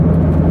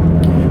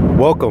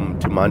Welcome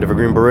to Mind of a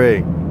Green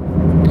Beret.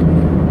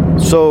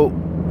 So,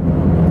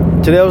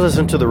 today I was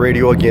listening to the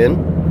radio again,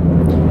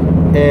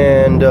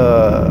 and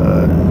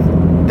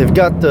they've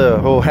got the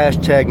whole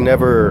hashtag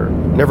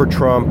never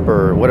Trump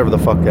or whatever the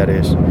fuck that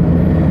is.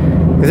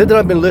 Is it that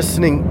I've been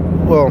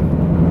listening? Well,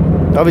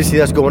 obviously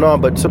that's going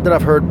on, but something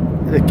I've heard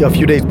a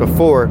few days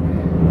before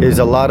is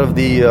a lot of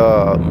the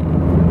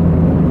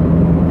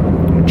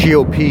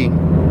GOP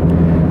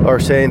are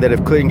saying that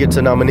if Clinton gets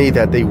a nominee,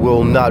 that they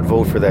will not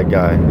vote for that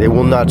guy. They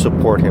will not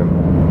support him.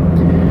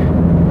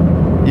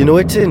 You know,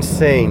 it's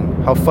insane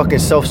how fucking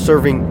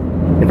self-serving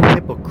and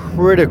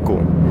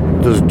hypocritical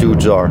those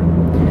dudes are.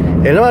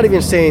 And I'm not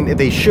even saying that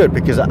they should,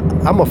 because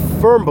I'm a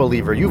firm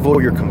believer. You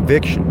vote your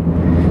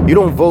conviction. You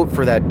don't vote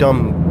for that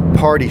dumb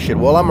party shit.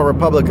 Well, I'm a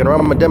Republican or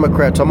I'm a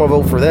Democrat, so I'm gonna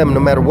vote for them no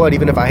matter what,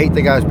 even if I hate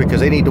the guys because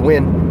they need to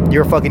win.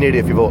 You're a fucking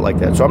idiot if you vote like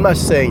that. So I'm not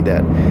saying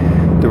that.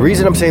 The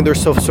reason I'm saying they're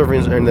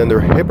self-serving and then they're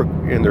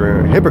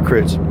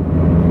hypocrites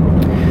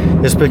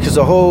is because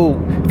the whole,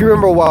 if you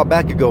remember a while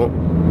back ago,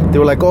 they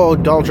were like, oh,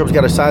 Donald Trump's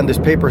got to sign this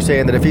paper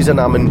saying that if he's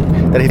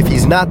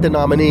not the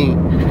nominee,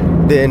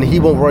 then he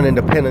won't run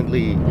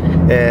independently,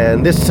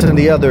 and this and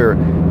the other,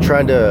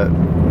 trying to,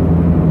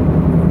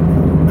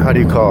 how do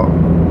you call,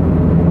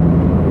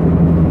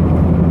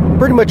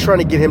 pretty much trying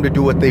to get him to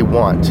do what they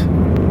want,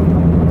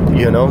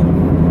 you know,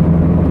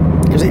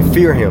 because they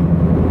fear him.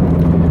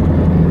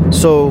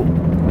 So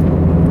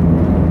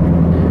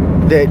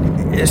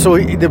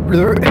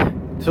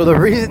the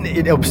reason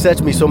it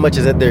upsets me so much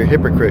is that they're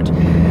hypocrites,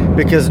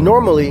 because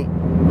normally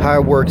how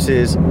it works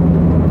is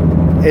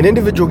an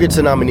individual gets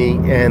a nominee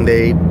and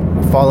they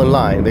fall in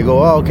line. They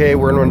go, oh, okay,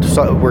 we're going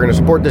to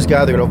support this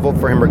guy. They're going to vote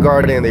for him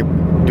regarding, and they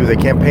do the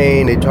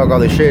campaign. They talk all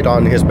this shit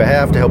on his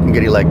behalf to help him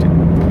get elected.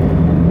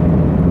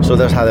 So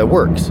that's how that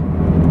works.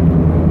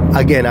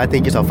 Again, I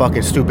think it's a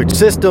fucking stupid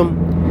system,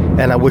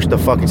 and I wish the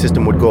fucking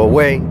system would go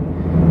away.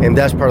 And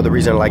that's part of the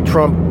reason I like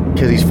Trump,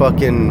 because he's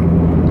putting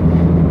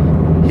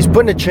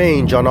a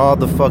change on all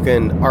the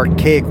fucking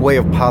archaic way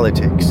of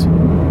politics.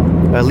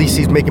 At least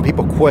he's making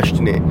people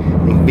question it,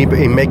 and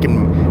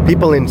making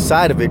people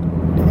inside of it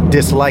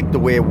dislike the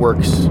way it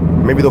works.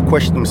 Maybe they'll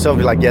question themselves,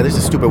 be like, yeah, this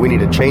is stupid, we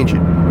need to change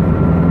it.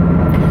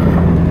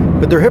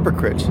 But they're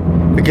hypocrites,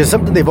 because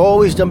something they've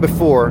always done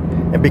before,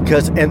 and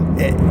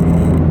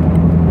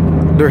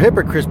they're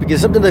hypocrites because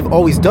something they've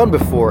always done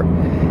before,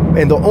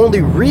 and the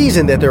only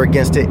reason that they're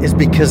against it is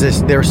because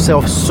they're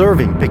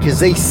self-serving, because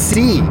they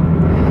see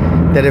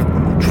that if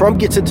Trump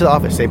gets into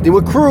office, same thing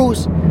with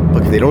Cruz,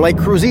 because they don't like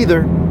Cruz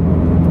either,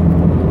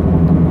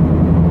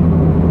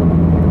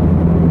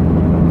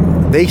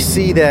 they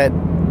see that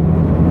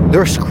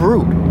they're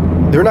screwed.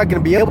 They're not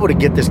going to be able to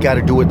get this guy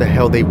to do what the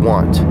hell they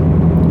want.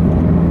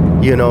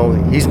 You know,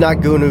 he's not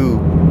going to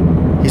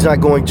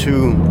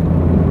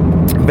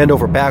bend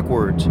over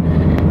backwards,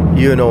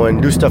 you know,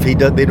 and do stuff he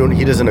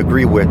doesn't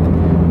agree with.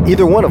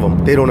 Either one of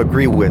them, they don't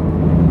agree with.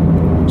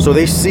 So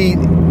they see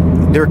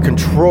their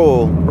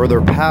control or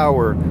their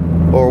power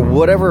or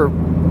whatever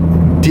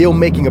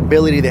deal-making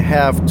ability they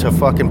have to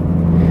fucking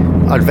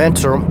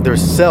advance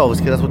themselves,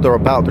 because that's what they're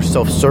about. They're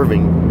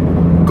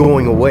self-serving,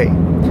 going away.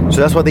 So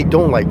that's why they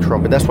don't like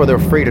Trump, and that's why they're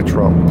afraid of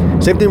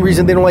Trump. Same thing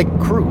reason they don't like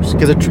Cruz,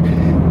 because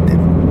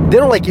they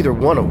don't like either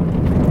one of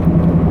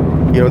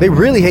them. You know, they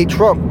really hate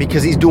Trump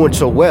because he's doing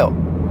so well.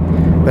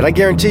 But I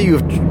guarantee you,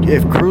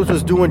 if Cruz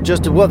was doing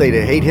just as well, they'd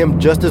hate him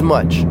just as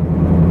much.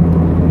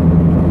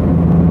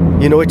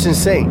 You know, it's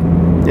insane.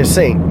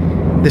 Insane.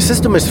 The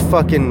system is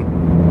fucking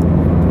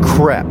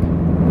crap.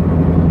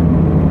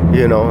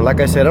 You know, like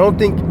I said, I don't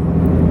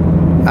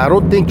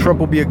think Trump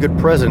will be a good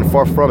president.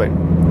 Far from it.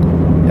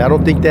 I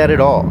don't think that at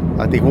all.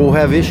 I think we'll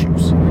have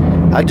issues.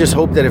 I just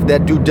hope that if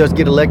that dude does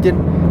get elected,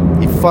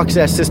 he fucks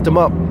that system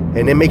up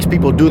and it makes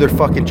people do their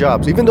fucking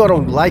jobs. Even though I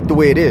don't like the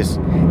way it is,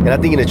 and I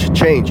think it should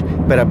change,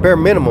 but at bare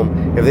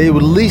minimum, if they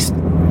would at least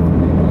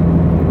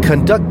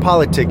conduct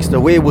politics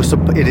the way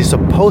it is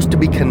supposed to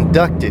be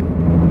conducted,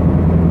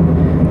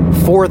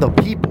 for the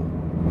people,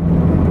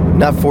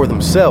 not for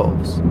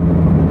themselves,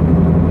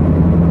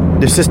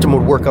 the system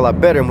would work a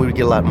lot better and we would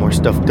get a lot more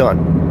stuff done.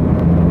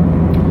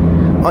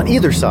 On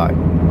either side,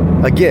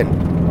 again,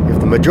 if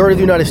the majority of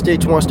the United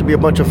States wants to be a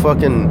bunch of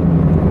fucking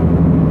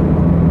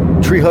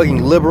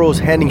tree-hugging liberals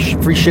handing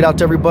free shit out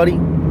to everybody,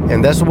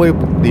 and that's the way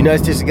the United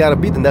States has got to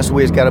be, then that's the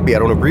way it's got to be. I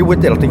don't agree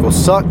with it. I think it'll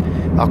suck.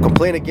 I'll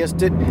complain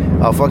against it.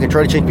 I'll fucking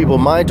try to change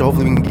people's minds to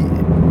hopefully we can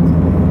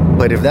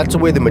but if that's the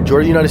way the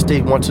majority of the United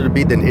States wants it to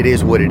be, then it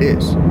is what it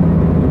is.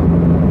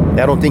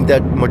 I don't think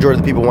that majority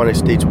of the people in the United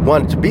States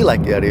want it to be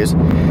like that is.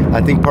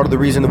 I think part of the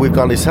reason that we've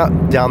gone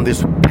down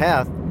this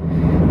path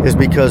is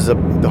because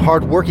of the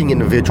hard-working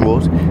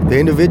individuals, the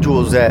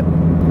individuals that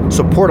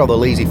support all the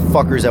lazy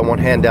fuckers that want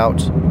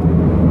handouts,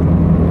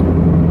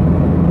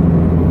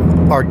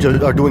 are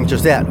doing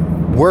just that,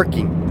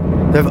 working.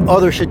 They have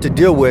other shit to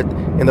deal with,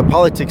 and the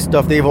politics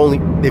stuff, they've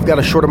got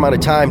a short amount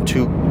of time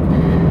to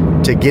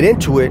get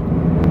into it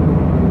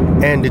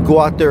and to go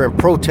out there and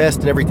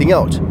protest and everything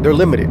else. They're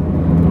limited.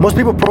 Most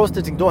people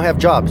protesting don't have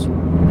jobs.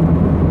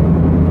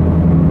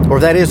 Or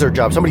that is their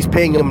job. Somebody's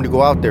paying them to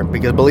go out there,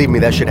 because believe me,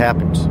 that shit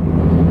happens.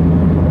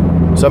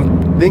 So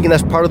I'm thinking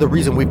that's part of the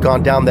reason we've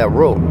gone down that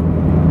road,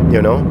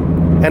 you know?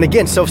 And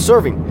again,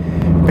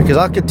 self-serving. Because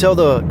I could tell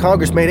the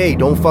congressman, hey,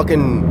 don't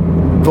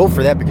fucking vote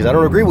for that because I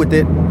don't agree with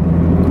it.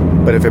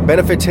 But if it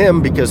benefits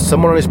him because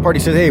someone on his party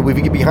says, hey, if we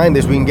get behind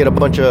this, we can get a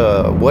bunch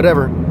of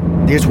whatever,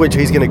 here's which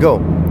he's going to go.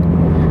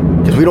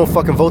 Because we don't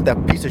fucking vote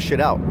that piece of shit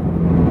out.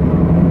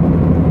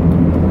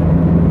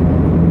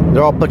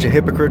 They're all a bunch of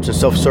hypocrites and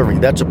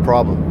self-serving. That's a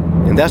problem.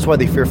 And that's why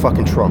they fear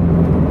fucking Trump.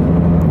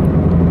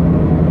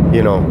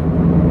 You know.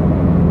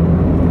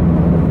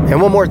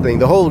 And one more thing.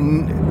 The whole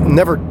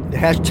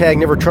hashtag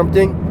never Trump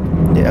thing.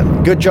 Yeah,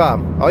 good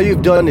job. All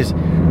you've done is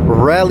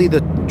rally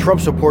the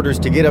Trump supporters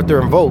to get out there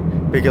and vote.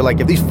 Because, like,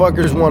 if these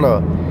fuckers want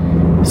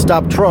to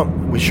stop Trump,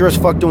 we sure as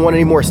fuck don't want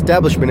any more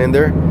establishment in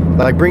there.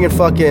 Like bringing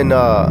fucking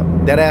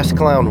that ass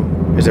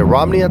clown. Is it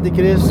Romney? I think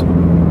it is.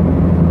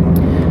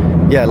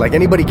 Yeah, like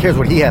anybody cares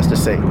what he has to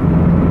say.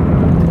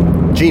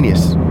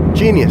 Genius.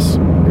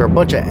 You're a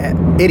bunch of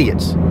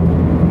idiots.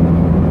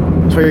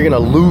 That's why you're gonna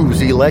lose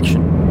the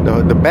election.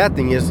 The bad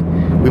thing is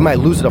we might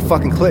lose it to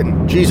fucking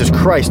Clinton. Jesus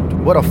Christ,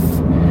 what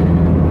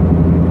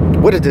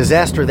a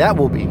disaster that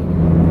will be.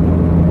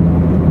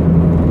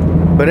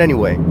 But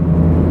anyway,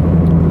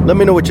 let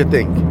me know what you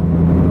think.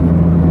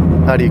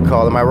 How do you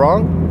call? Am I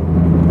wrong?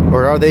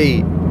 Or are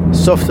they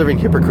self-serving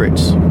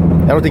hypocrites?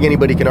 I don't think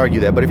anybody can argue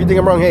that. But if you think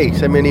I'm wrong, hey,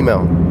 send me an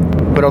email.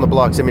 Put it on the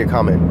blog, send me a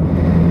comment.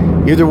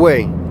 Either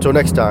way, until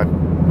next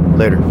time,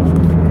 later.